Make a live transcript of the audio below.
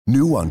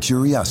New on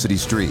Curiosity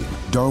Stream,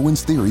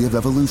 Darwin's Theory of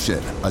Evolution,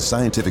 a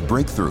scientific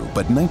breakthrough,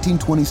 but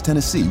 1920s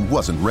Tennessee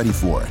wasn't ready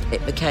for it.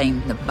 It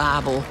became the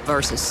Bible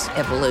versus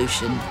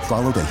evolution.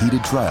 Followed a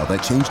heated trial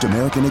that changed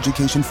American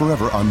education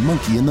forever on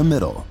Monkey in the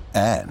Middle.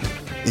 And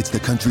it's the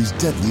country's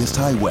deadliest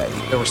highway.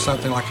 There was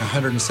something like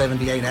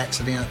 178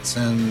 accidents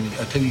in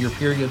a 2-year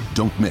period.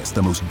 Don't miss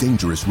the most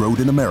dangerous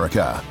road in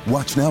America.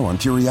 Watch now on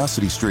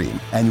Curiosity Stream.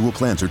 Annual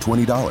plans are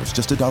 $20,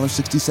 just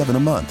 $1.67 a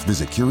month.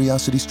 Visit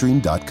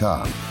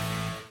curiositystream.com.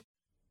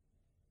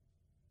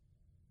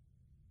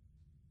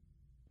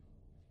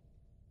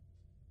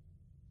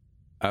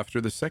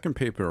 After the second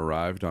paper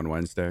arrived on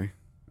Wednesday,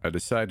 I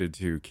decided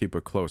to keep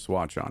a close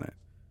watch on it.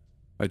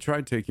 I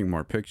tried taking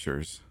more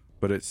pictures,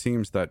 but it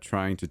seems that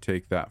trying to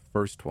take that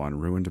first one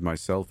ruined my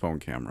cell phone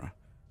camera.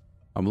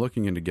 I'm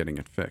looking into getting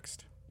it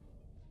fixed.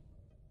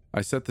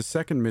 I set the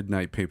second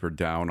midnight paper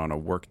down on a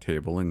work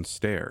table and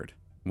stared,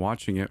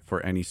 watching it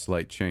for any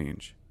slight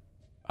change.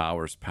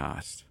 Hours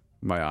passed.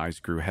 My eyes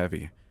grew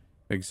heavy.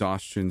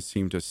 Exhaustion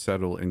seemed to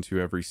settle into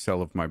every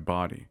cell of my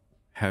body,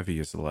 heavy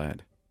as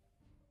lead.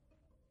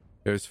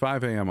 It was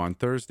 5 a.m. on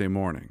Thursday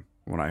morning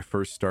when I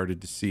first started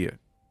to see it.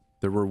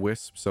 There were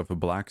wisps of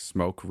black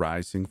smoke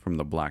rising from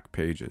the black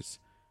pages.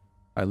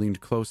 I leaned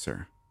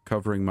closer,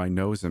 covering my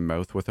nose and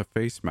mouth with a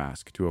face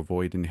mask to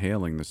avoid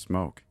inhaling the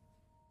smoke.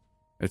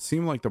 It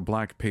seemed like the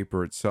black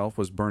paper itself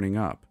was burning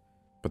up,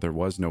 but there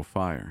was no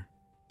fire.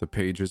 The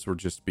pages were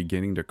just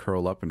beginning to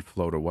curl up and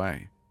float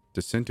away,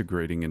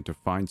 disintegrating into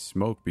fine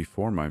smoke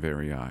before my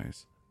very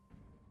eyes.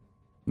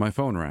 My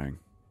phone rang.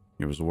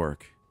 It was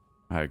work.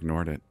 I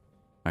ignored it.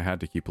 I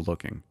had to keep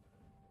looking.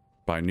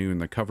 By noon,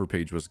 the cover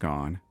page was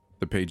gone.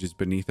 The pages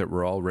beneath it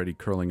were already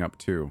curling up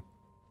too.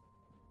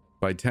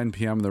 By 10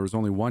 p.m., there was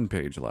only one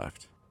page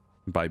left.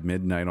 By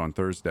midnight on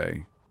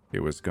Thursday,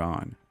 it was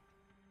gone.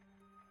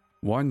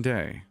 One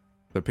day,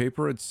 the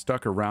paper had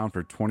stuck around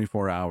for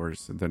 24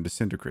 hours and then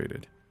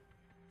disintegrated.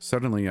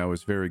 Suddenly, I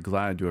was very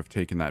glad to have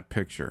taken that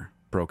picture.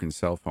 Broken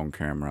cell phone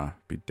camera,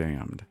 be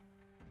damned.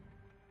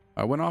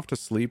 I went off to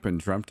sleep and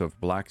dreamt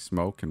of black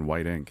smoke and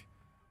white ink.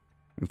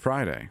 And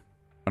Friday,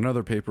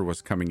 another paper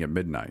was coming at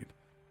midnight.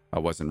 I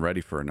wasn't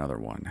ready for another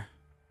one.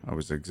 I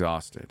was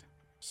exhausted,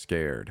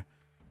 scared,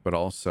 but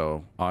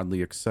also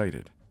oddly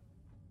excited.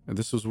 And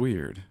this was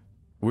weird.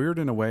 Weird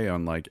in a way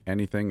unlike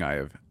anything I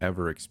have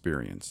ever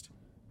experienced.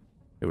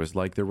 It was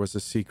like there was a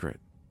secret,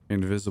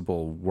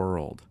 invisible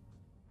world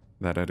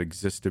that had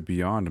existed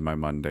beyond my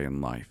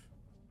mundane life.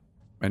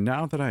 And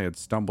now that I had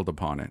stumbled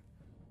upon it,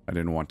 I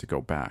didn't want to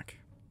go back.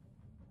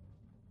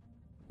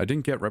 I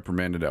didn't get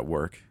reprimanded at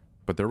work,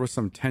 but there was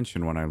some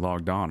tension when I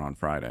logged on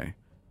Friday.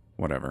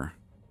 Whatever.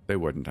 They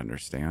wouldn't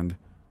understand.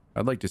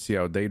 I'd like to see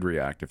how they'd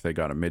react if they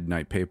got a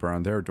midnight paper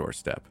on their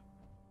doorstep.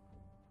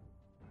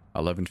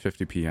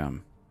 11:50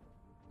 p.m.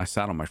 I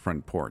sat on my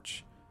front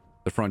porch.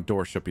 The front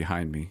door shut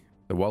behind me,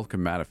 the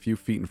welcome mat a few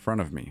feet in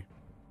front of me.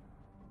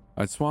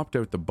 I'd swapped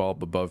out the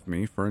bulb above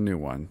me for a new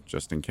one,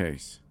 just in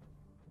case.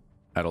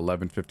 At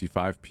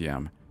 11:55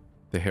 p.m.,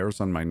 the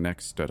hairs on my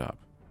neck stood up.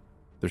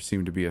 There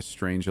seemed to be a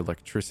strange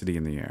electricity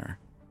in the air.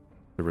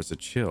 There was a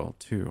chill,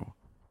 too.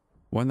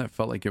 One that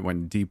felt like it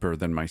went deeper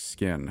than my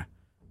skin,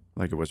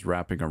 like it was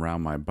wrapping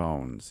around my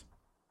bones.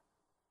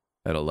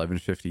 At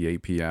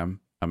 11:58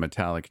 p.m., a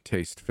metallic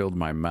taste filled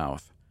my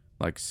mouth,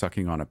 like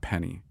sucking on a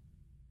penny.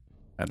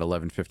 At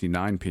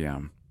 11:59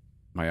 p.m.,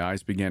 my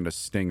eyes began to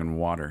sting and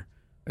water,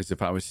 as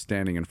if I was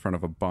standing in front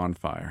of a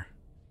bonfire.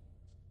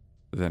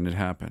 Then it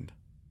happened.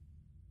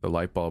 The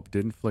light bulb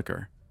didn't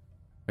flicker.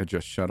 It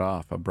just shut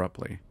off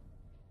abruptly.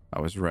 I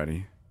was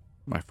ready.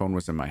 My phone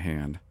was in my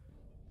hand.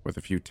 With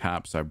a few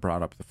taps, I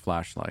brought up the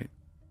flashlight.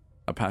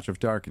 A patch of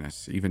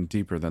darkness, even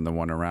deeper than the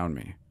one around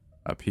me,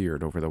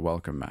 appeared over the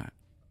welcome mat.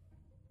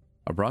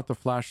 I brought the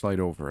flashlight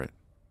over it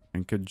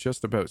and could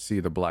just about see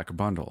the black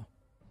bundle.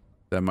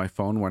 Then my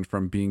phone went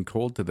from being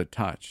cold to the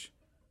touch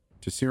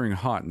to searing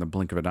hot in the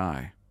blink of an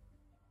eye.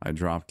 I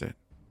dropped it,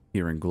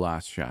 hearing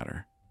glass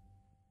shatter.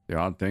 The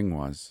odd thing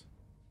was,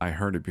 I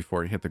heard it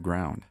before it hit the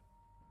ground.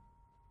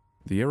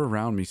 The air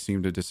around me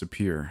seemed to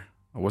disappear.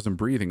 I wasn't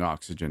breathing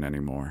oxygen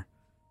anymore.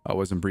 I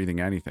wasn't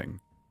breathing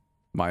anything.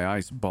 My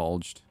eyes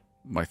bulged.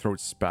 My throat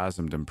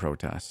spasmed in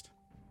protest.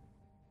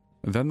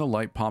 Then the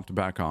light popped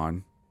back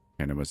on,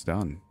 and it was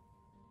done.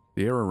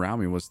 The air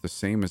around me was the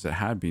same as it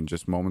had been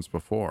just moments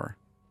before.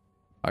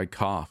 I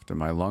coughed, and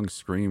my lungs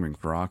screaming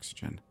for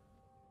oxygen.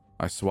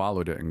 I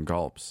swallowed it in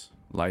gulps,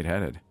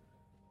 lightheaded.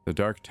 The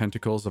dark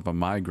tentacles of a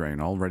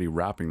migraine already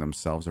wrapping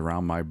themselves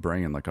around my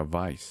brain like a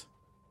vice.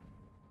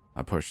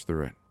 I pushed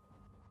through it.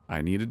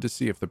 I needed to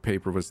see if the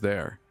paper was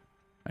there.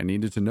 I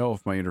needed to know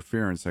if my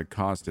interference had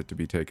caused it to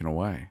be taken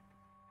away.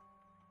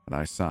 But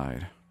I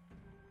sighed.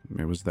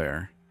 It was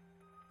there.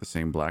 The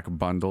same black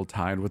bundle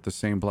tied with the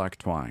same black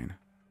twine.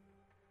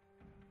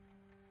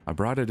 I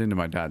brought it into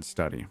my dad's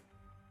study,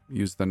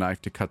 used the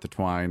knife to cut the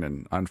twine,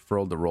 and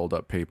unfurled the rolled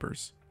up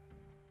papers.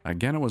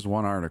 Again, it was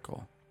one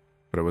article,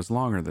 but it was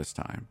longer this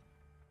time.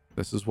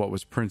 This is what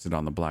was printed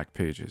on the black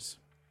pages.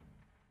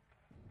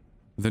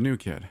 The new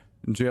kid,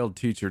 jailed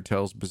teacher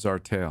tells bizarre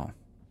tale.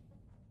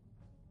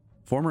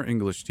 Former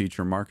English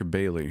teacher Mark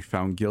Bailey,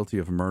 found guilty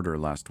of murder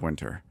last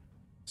winter,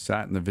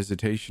 sat in the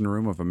visitation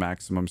room of a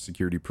maximum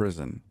security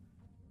prison.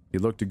 He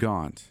looked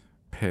gaunt,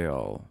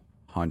 pale,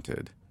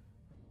 haunted.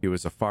 He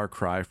was a far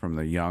cry from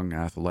the young,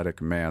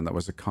 athletic man that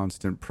was a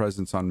constant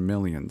presence on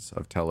millions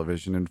of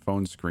television and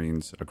phone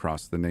screens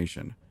across the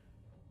nation.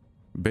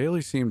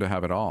 Bailey seemed to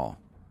have it all.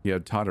 He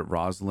had taught at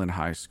Roslyn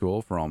High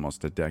School for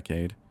almost a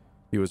decade.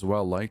 He was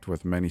well liked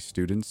with many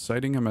students,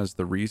 citing him as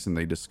the reason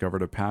they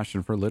discovered a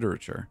passion for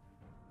literature.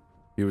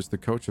 He was the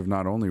coach of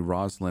not only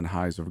Roslyn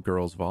High's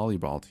girls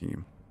volleyball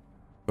team,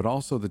 but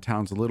also the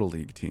town's Little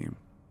League team.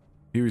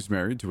 He was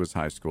married to his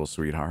high school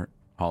sweetheart,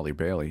 Holly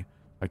Bailey,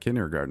 a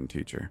kindergarten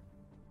teacher.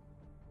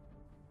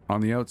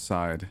 On the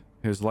outside,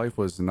 his life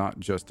was not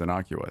just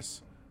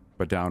innocuous,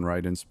 but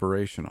downright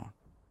inspirational.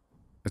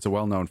 It's a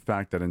well-known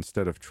fact that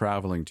instead of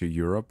traveling to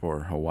Europe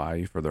or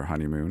Hawaii for their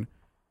honeymoon,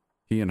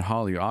 he and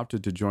Holly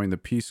opted to join the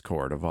Peace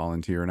Corps to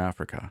volunteer in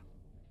Africa.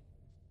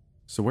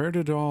 So where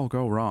did it all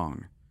go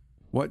wrong?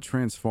 What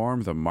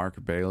transformed the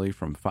Mark Bailey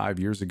from 5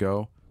 years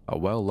ago, a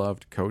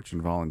well-loved coach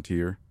and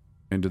volunteer,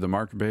 into the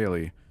Mark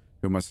Bailey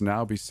who must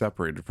now be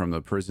separated from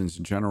the prison's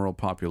general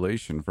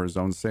population for his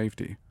own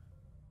safety?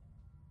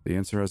 The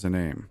answer has a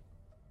name: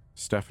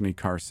 Stephanie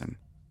Carson.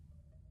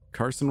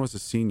 Carson was a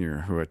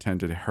senior who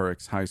attended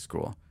Herrick's High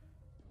School.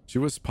 She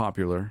was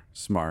popular,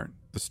 smart,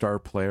 the star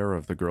player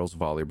of the girls'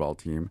 volleyball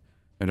team,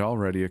 and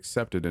already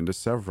accepted into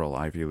several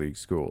Ivy League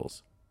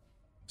schools.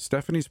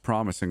 Stephanie's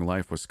promising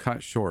life was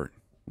cut short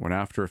when,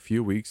 after a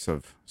few weeks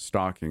of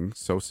stalking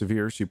so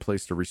severe she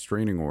placed a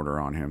restraining order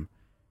on him,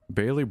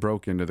 Bailey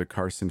broke into the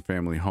Carson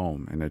family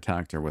home and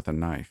attacked her with a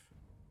knife.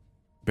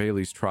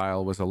 Bailey's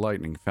trial was a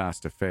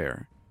lightning-fast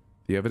affair.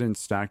 The evidence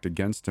stacked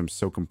against him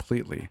so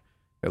completely,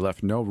 it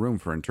left no room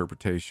for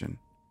interpretation.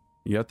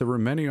 Yet there were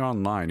many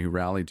online who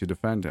rallied to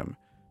defend him,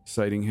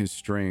 citing his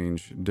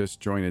strange,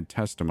 disjointed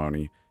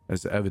testimony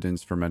as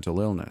evidence for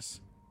mental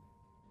illness.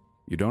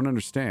 "You don't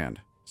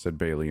understand," said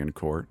Bailey in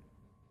court.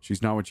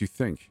 "She's not what you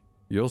think.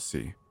 You'll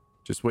see.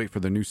 Just wait for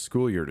the new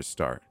school year to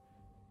start.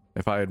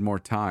 If I had more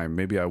time,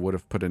 maybe I would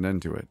have put an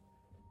end to it."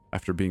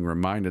 After being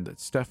reminded that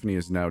Stephanie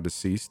is now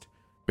deceased,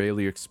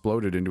 Bailey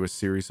exploded into a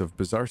series of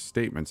bizarre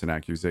statements and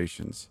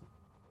accusations,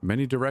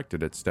 many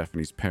directed at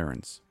Stephanie's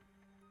parents.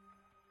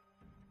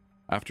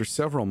 After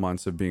several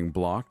months of being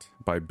blocked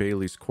by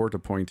Bailey's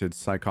court-appointed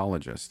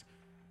psychologist,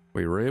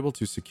 we were able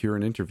to secure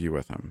an interview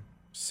with him,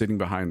 sitting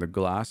behind the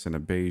glass in a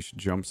beige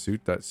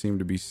jumpsuit that seemed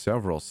to be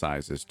several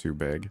sizes too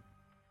big.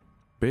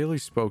 Bailey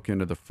spoke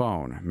into the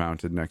phone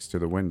mounted next to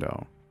the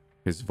window,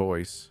 his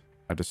voice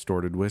a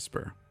distorted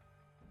whisper.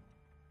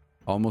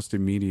 Almost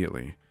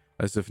immediately,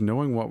 as if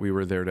knowing what we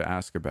were there to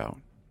ask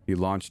about, he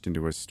launched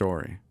into his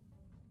story.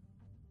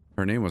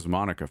 Her name was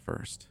Monica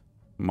first,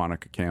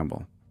 Monica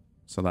Campbell,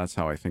 so that's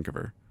how I think of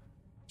her.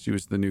 She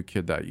was the new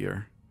kid that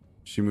year.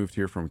 She moved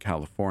here from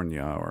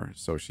California, or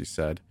so she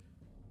said.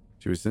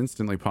 She was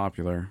instantly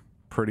popular,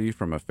 pretty,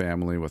 from a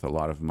family with a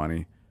lot of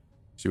money.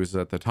 She was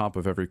at the top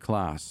of every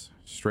class,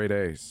 straight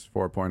A's,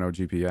 4.0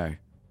 GPA.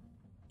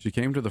 She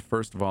came to the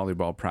first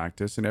volleyball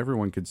practice, and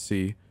everyone could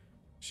see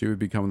she would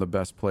become the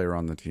best player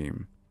on the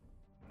team.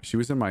 She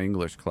was in my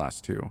English class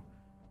too,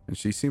 and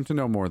she seemed to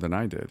know more than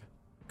I did.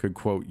 Could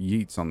quote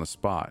Yeats on the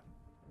spot.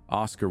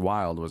 Oscar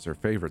Wilde was her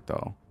favorite,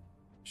 though.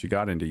 She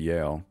got into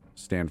Yale,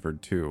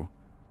 Stanford too.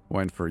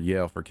 Went for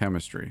Yale for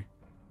chemistry.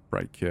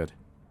 Bright kid.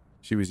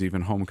 She was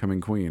even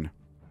homecoming queen.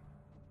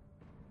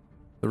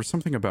 There was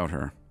something about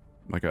her,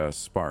 like a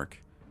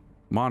spark.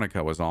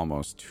 Monica was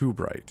almost too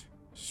bright,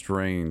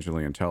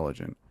 strangely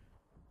intelligent.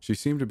 She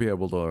seemed to be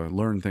able to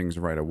learn things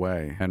right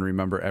away and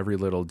remember every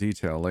little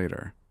detail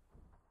later.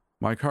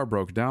 My car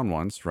broke down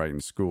once, right in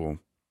school.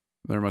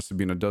 There must have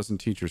been a dozen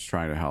teachers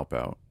trying to help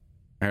out.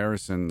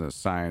 Harrison, the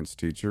science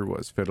teacher,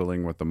 was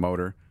fiddling with the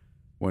motor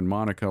when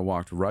Monica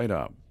walked right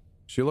up.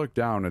 She looked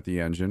down at the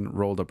engine,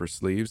 rolled up her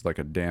sleeves like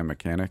a damn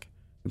mechanic,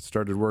 and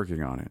started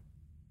working on it.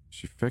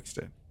 She fixed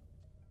it.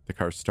 The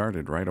car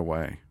started right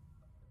away.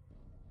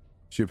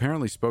 She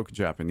apparently spoke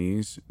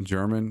Japanese,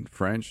 German,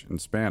 French, and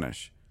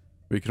Spanish.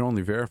 We could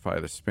only verify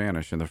the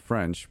Spanish and the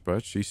French,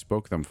 but she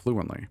spoke them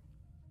fluently.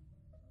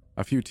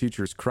 A few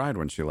teachers cried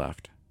when she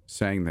left,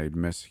 saying they'd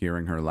miss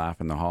hearing her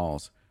laugh in the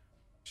halls.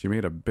 She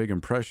made a big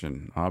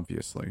impression,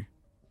 obviously.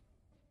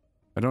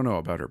 I don't know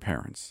about her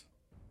parents.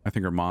 I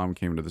think her mom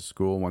came to the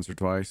school once or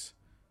twice,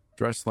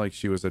 dressed like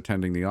she was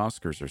attending the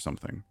Oscars or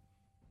something.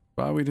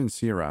 But we didn't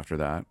see her after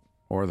that,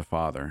 or the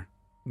father,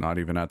 not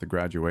even at the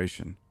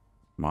graduation.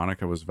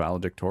 Monica was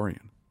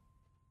valedictorian.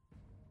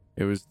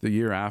 It was the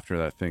year after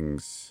that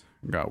things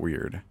got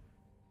weird.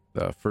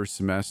 The first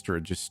semester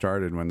had just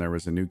started when there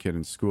was a new kid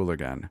in school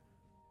again.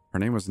 Her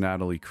name was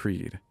Natalie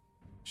Creed.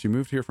 She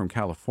moved here from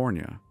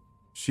California.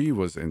 She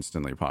was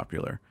instantly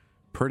popular,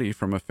 pretty,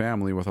 from a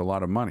family with a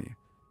lot of money.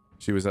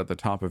 She was at the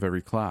top of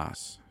every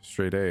class,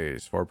 straight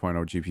A's,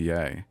 4.0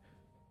 GPA.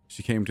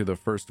 She came to the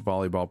first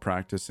volleyball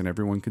practice and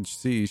everyone could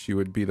see she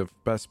would be the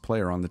best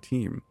player on the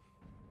team.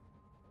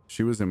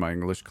 She was in my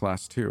English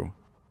class too,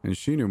 and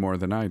she knew more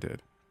than I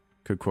did.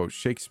 Could quote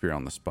Shakespeare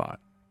on the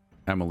spot.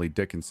 Emily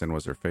Dickinson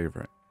was her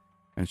favorite,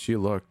 and she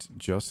looked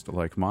just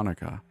like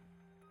Monica.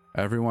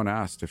 Everyone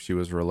asked if she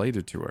was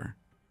related to her.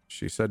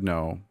 She said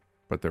no,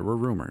 but there were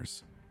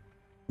rumors.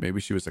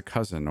 Maybe she was a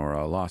cousin or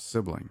a lost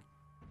sibling.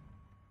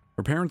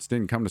 Her parents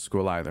didn't come to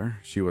school either.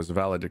 She was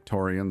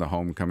valedictorian, the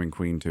homecoming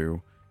queen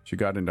too. She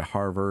got into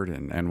Harvard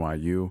and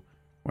NYU,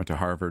 went to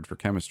Harvard for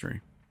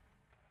chemistry.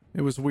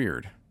 It was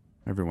weird.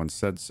 Everyone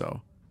said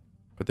so,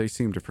 but they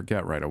seemed to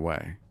forget right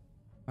away.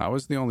 I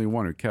was the only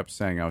one who kept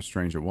saying how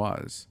strange it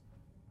was.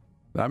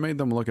 That made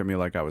them look at me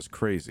like I was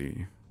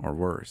crazy, or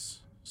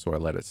worse, so I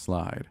let it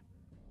slide.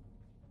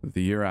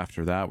 The year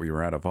after that, we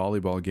were at a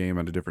volleyball game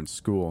at a different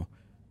school,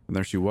 and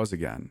there she was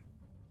again.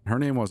 Her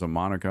name wasn't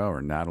Monica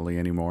or Natalie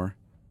anymore.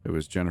 It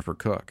was Jennifer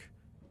Cook.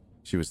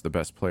 She was the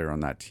best player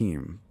on that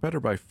team, better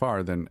by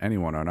far than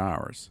anyone on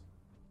ours.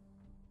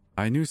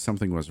 I knew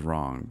something was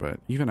wrong, but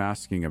even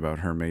asking about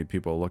her made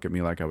people look at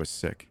me like I was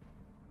sick.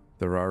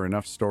 There are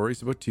enough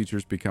stories about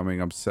teachers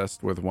becoming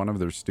obsessed with one of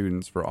their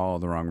students for all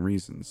the wrong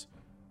reasons,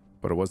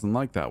 but it wasn't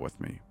like that with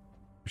me.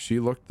 She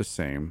looked the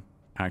same,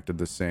 acted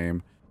the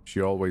same.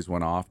 She always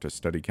went off to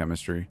study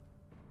chemistry.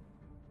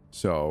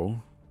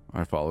 So,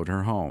 I followed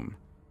her home.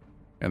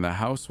 And the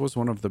house was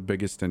one of the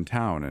biggest in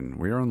town, and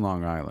we were on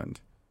Long Island.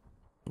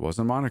 It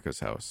wasn't Monica's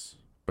house,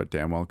 but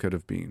damn well could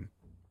have been.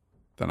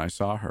 Then I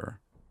saw her,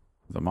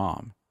 the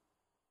mom,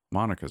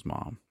 Monica's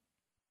mom.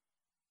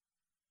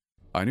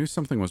 I knew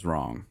something was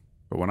wrong,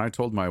 but when I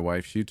told my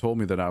wife, she told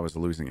me that I was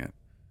losing it,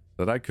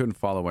 that I couldn't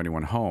follow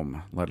anyone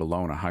home, let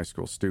alone a high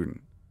school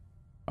student.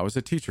 I was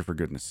a teacher, for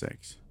goodness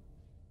sakes.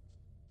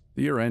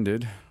 The year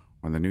ended.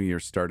 When the new year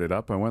started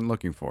up, I went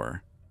looking for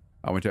her.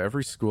 I went to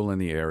every school in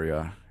the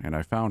area, and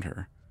I found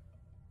her.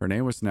 Her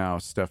name was now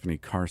Stephanie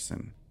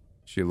Carson.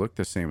 She looked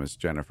the same as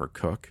Jennifer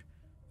Cook,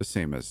 the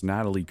same as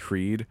Natalie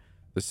Creed,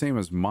 the same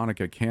as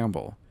Monica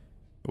Campbell.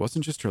 It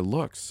wasn't just her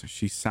looks.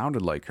 She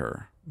sounded like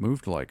her,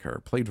 moved like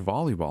her, played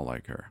volleyball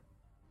like her.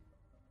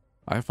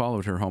 I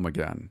followed her home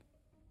again.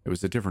 It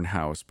was a different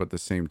house, but the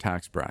same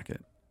tax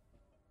bracket.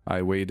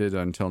 I waited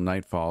until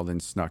nightfall, then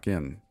snuck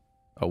in.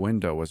 A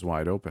window was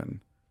wide open.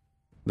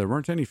 There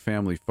weren't any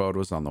family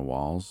photos on the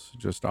walls,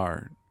 just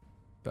art.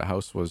 The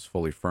house was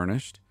fully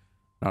furnished,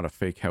 not a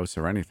fake house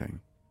or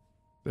anything.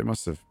 They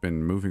must have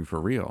been moving for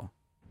real.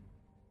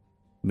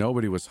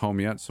 Nobody was home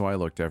yet, so I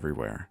looked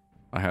everywhere.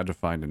 I had to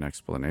find an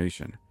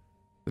explanation.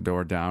 The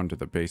door down to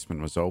the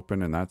basement was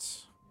open, and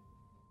that's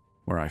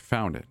where I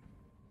found it.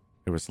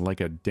 It was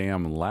like a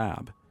damn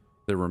lab.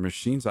 There were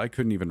machines I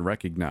couldn't even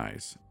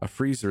recognize. A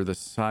freezer the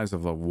size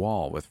of a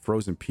wall with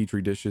frozen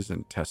petri dishes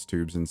and test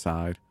tubes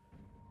inside.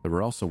 There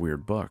were also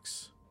weird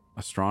books.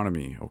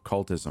 Astronomy,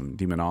 occultism,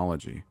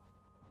 demonology.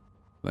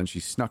 Then she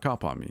snuck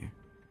up on me.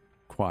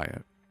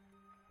 Quiet.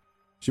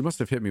 She must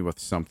have hit me with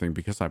something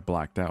because I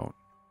blacked out.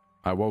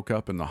 I woke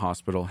up in the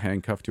hospital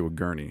handcuffed to a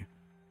gurney.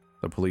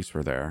 The police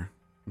were there.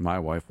 My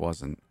wife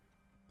wasn't.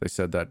 They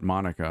said that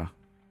Monica,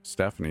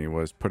 Stephanie,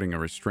 was putting a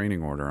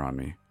restraining order on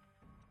me.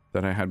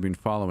 That I had been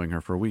following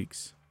her for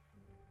weeks.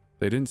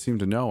 They didn't seem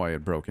to know I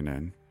had broken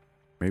in.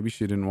 Maybe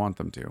she didn't want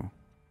them to.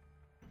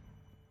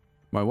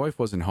 My wife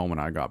wasn't home when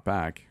I got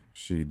back.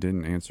 She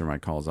didn't answer my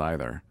calls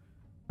either.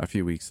 A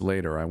few weeks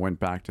later, I went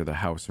back to the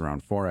house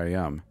around 4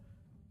 a.m.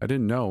 I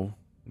didn't know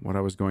what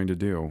I was going to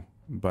do,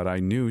 but I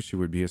knew she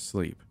would be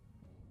asleep.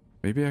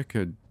 Maybe I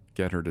could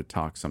get her to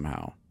talk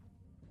somehow.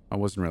 I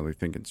wasn't really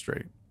thinking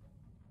straight.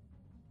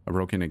 I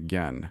broke in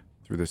again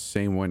through the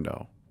same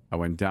window. I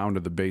went down to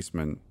the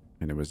basement,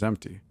 and it was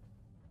empty.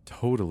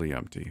 Totally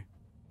empty.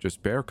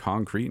 Just bare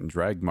concrete and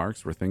drag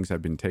marks where things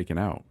had been taken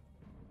out.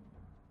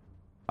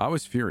 I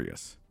was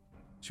furious.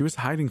 She was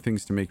hiding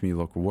things to make me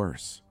look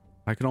worse.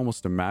 I could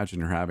almost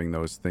imagine her having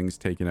those things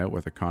taken out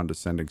with a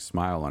condescending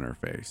smile on her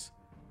face.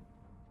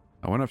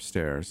 I went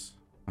upstairs.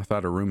 I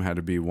thought her room had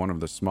to be one of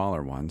the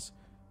smaller ones,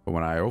 but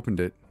when I opened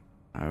it,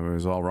 I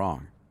was all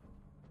wrong.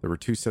 There were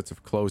 2 sets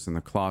of clothes in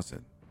the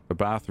closet. The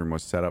bathroom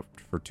was set up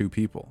for 2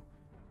 people.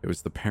 It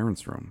was the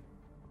parents' room.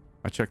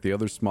 I checked the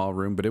other small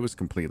room, but it was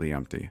completely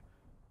empty.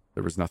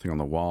 There was nothing on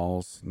the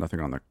walls,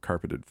 nothing on the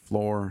carpeted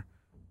floor,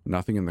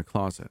 nothing in the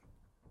closet.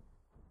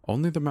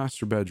 Only the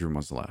master bedroom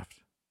was left.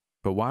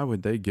 But why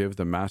would they give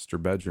the master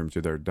bedroom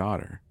to their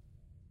daughter?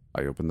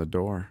 I opened the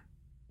door,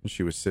 and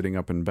she was sitting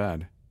up in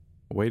bed,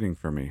 waiting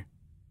for me,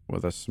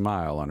 with a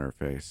smile on her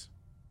face.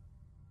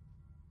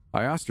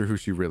 I asked her who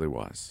she really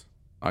was.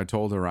 I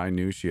told her I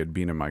knew she had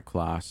been in my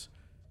class,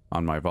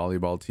 on my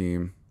volleyball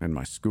team, in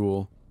my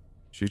school.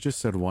 She just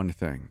said one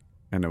thing,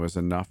 and it was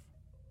enough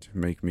to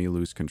make me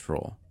lose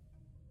control.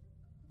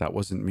 That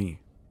wasn't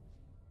me.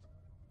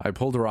 I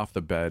pulled her off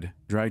the bed,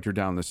 dragged her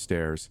down the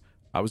stairs.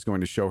 I was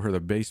going to show her the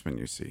basement,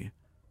 you see.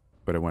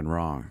 But it went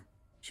wrong.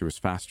 She was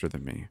faster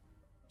than me,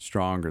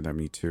 stronger than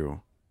me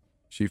too.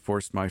 She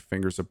forced my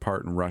fingers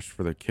apart and rushed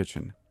for the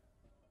kitchen.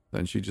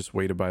 Then she just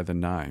waited by the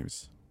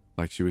knives,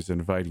 like she was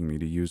inviting me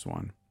to use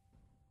one.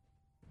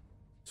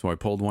 So I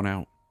pulled one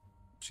out.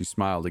 She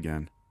smiled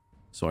again,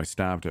 so I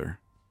stabbed her.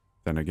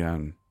 Then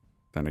again,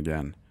 then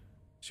again.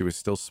 She was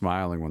still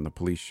smiling when the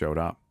police showed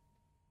up.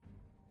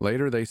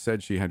 Later, they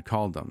said she had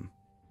called them,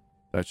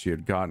 that she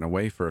had gotten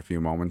away for a few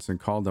moments and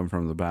called them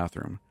from the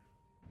bathroom.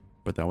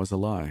 But that was a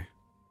lie.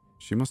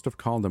 She must have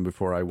called them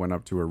before I went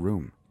up to her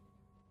room.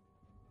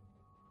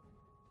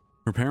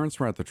 Her parents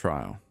were at the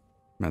trial,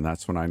 and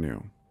that's when I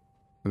knew.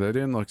 They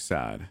didn't look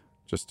sad,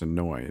 just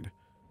annoyed,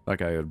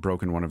 like I had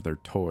broken one of their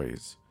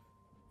toys.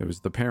 It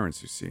was the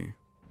parents, you see.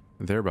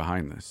 They're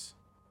behind this.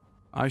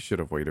 I should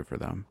have waited for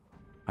them.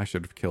 I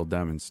should have killed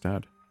them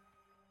instead.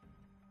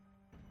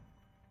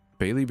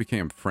 Bailey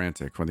became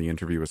frantic when the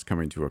interview was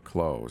coming to a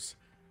close,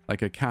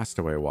 like a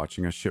castaway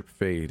watching a ship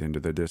fade into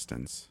the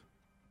distance.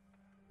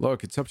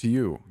 Look, it's up to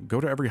you. Go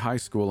to every high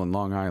school in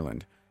Long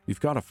Island. You've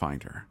got to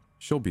find her.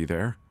 She'll be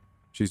there.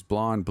 She's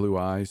blonde, blue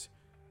eyes.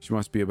 She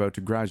must be about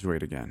to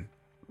graduate again.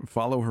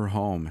 Follow her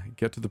home.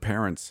 Get to the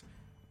parents.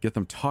 Get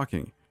them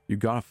talking. You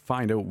gotta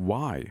find out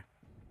why.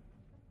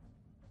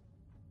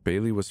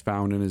 Bailey was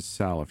found in his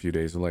cell a few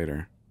days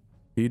later.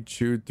 He'd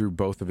chewed through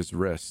both of his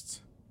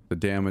wrists. The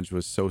damage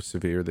was so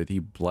severe that he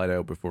bled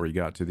out before he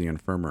got to the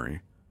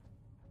infirmary.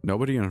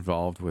 Nobody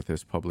involved with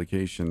this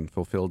publication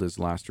fulfilled his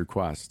last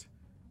request,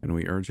 and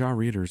we urge our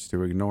readers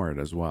to ignore it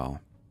as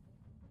well.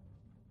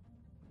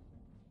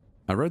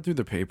 I read through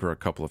the paper a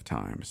couple of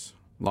times.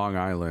 Long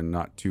Island,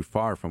 not too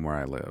far from where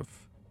I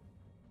live.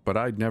 But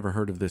I'd never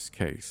heard of this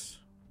case.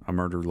 A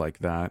murder like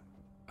that,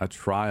 a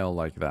trial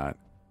like that,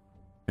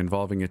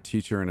 involving a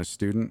teacher and a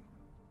student.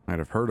 I'd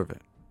have heard of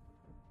it.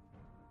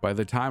 By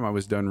the time I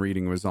was done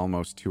reading, it was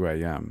almost 2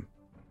 a.m.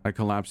 I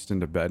collapsed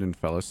into bed and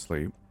fell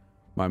asleep,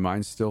 my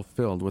mind still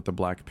filled with the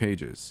black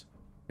pages,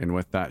 and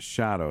with that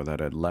shadow that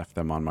had left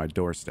them on my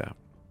doorstep.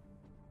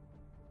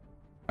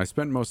 I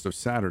spent most of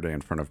Saturday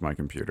in front of my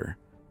computer,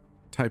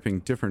 typing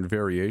different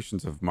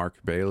variations of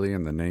Mark Bailey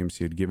and the names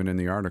he had given in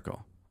the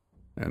article,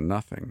 and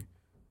nothing.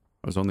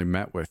 I was only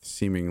met with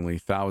seemingly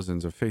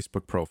thousands of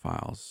Facebook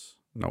profiles,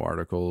 no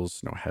articles,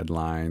 no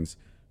headlines,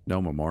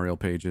 no memorial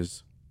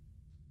pages.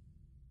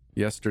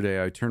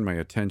 Yesterday, I turned my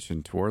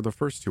attention toward the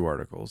first 2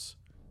 articles.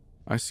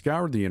 I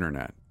scoured the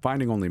internet,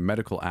 finding only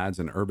medical ads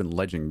and urban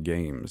legend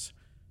games.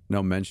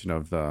 No mention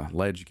of the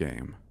ledge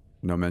game.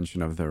 No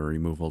mention of the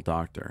removal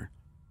doctor.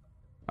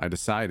 I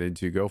decided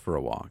to go for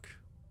a walk.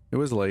 It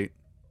was late,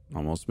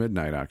 almost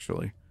midnight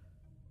actually,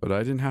 but I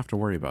didn't have to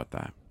worry about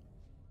that.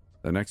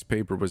 The next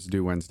paper was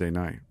due Wednesday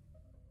night.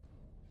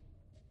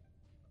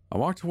 I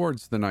walked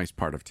towards the nice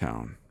part of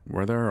town,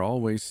 where there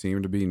always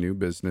seemed to be new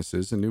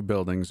businesses and new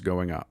buildings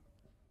going up.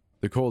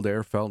 The cold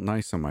air felt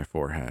nice on my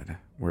forehead,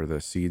 where the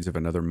seeds of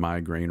another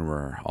migraine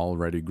were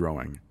already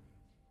growing.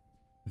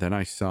 Then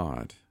I saw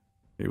it.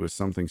 It was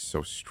something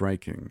so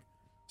striking,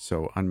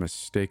 so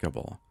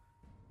unmistakable,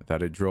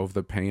 that it drove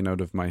the pain out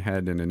of my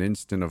head in an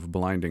instant of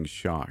blinding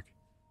shock.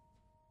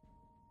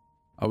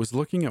 I was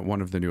looking at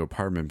one of the new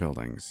apartment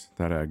buildings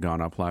that had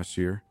gone up last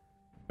year.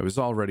 It was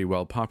already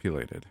well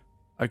populated.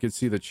 I could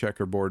see the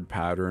checkerboard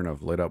pattern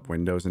of lit-up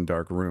windows and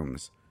dark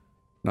rooms.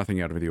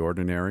 Nothing out of the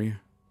ordinary,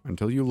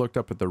 until you looked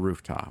up at the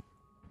rooftop.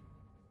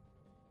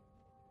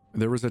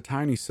 There was a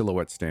tiny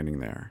silhouette standing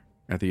there,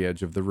 at the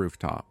edge of the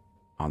rooftop,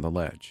 on the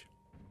ledge.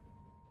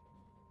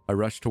 I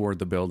rushed toward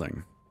the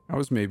building. I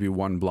was maybe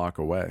 1 block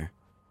away.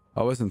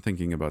 I wasn't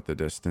thinking about the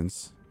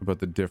distance, about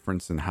the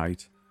difference in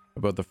height,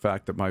 about the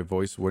fact that my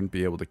voice wouldn't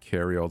be able to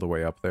carry all the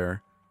way up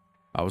there.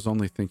 I was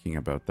only thinking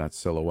about that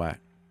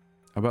silhouette,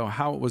 about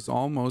how it was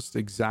almost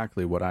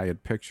exactly what I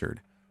had pictured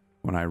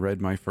when I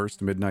read my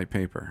first midnight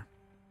paper.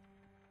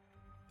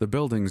 The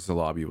building's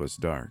lobby was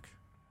dark.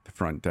 The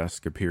front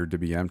desk appeared to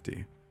be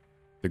empty.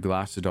 The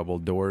glass double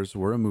doors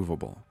were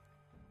immovable.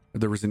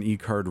 There was an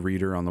e-card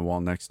reader on the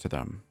wall next to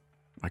them.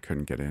 I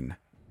couldn't get in.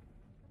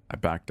 I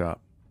backed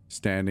up.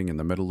 Standing in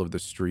the middle of the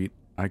street,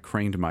 I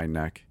craned my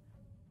neck,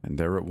 and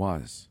there it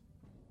was.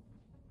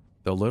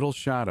 The little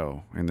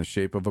shadow in the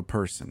shape of a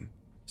person,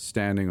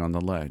 standing on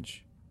the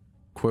ledge,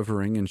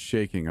 quivering and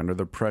shaking under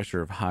the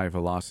pressure of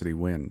high-velocity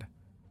wind.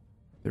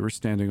 They were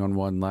standing on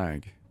one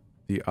leg.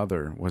 The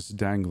other was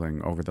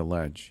dangling over the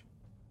ledge.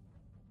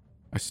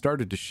 I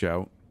started to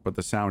shout, but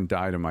the sound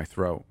died in my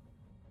throat,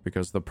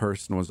 because the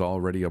person was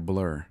already a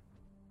blur.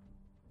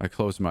 I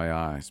closed my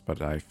eyes,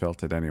 but I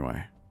felt it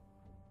anyway.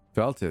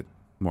 Felt it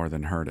more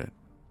than heard it.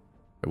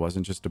 It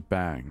wasn't just a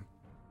bang.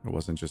 It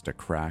wasn't just a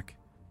crack.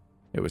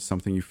 It was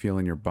something you feel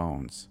in your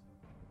bones.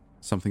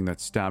 Something that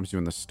stabs you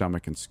in the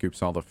stomach and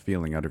scoops all the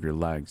feeling out of your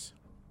legs.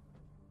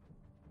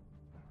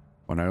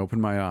 When I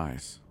opened my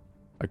eyes,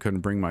 I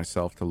couldn't bring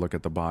myself to look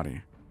at the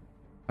body.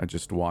 I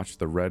just watched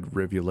the red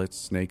rivulets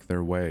snake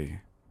their way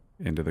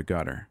into the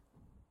gutter.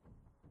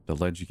 The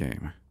ledge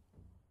game.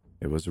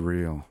 It was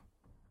real.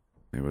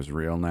 It was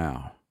real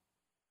now.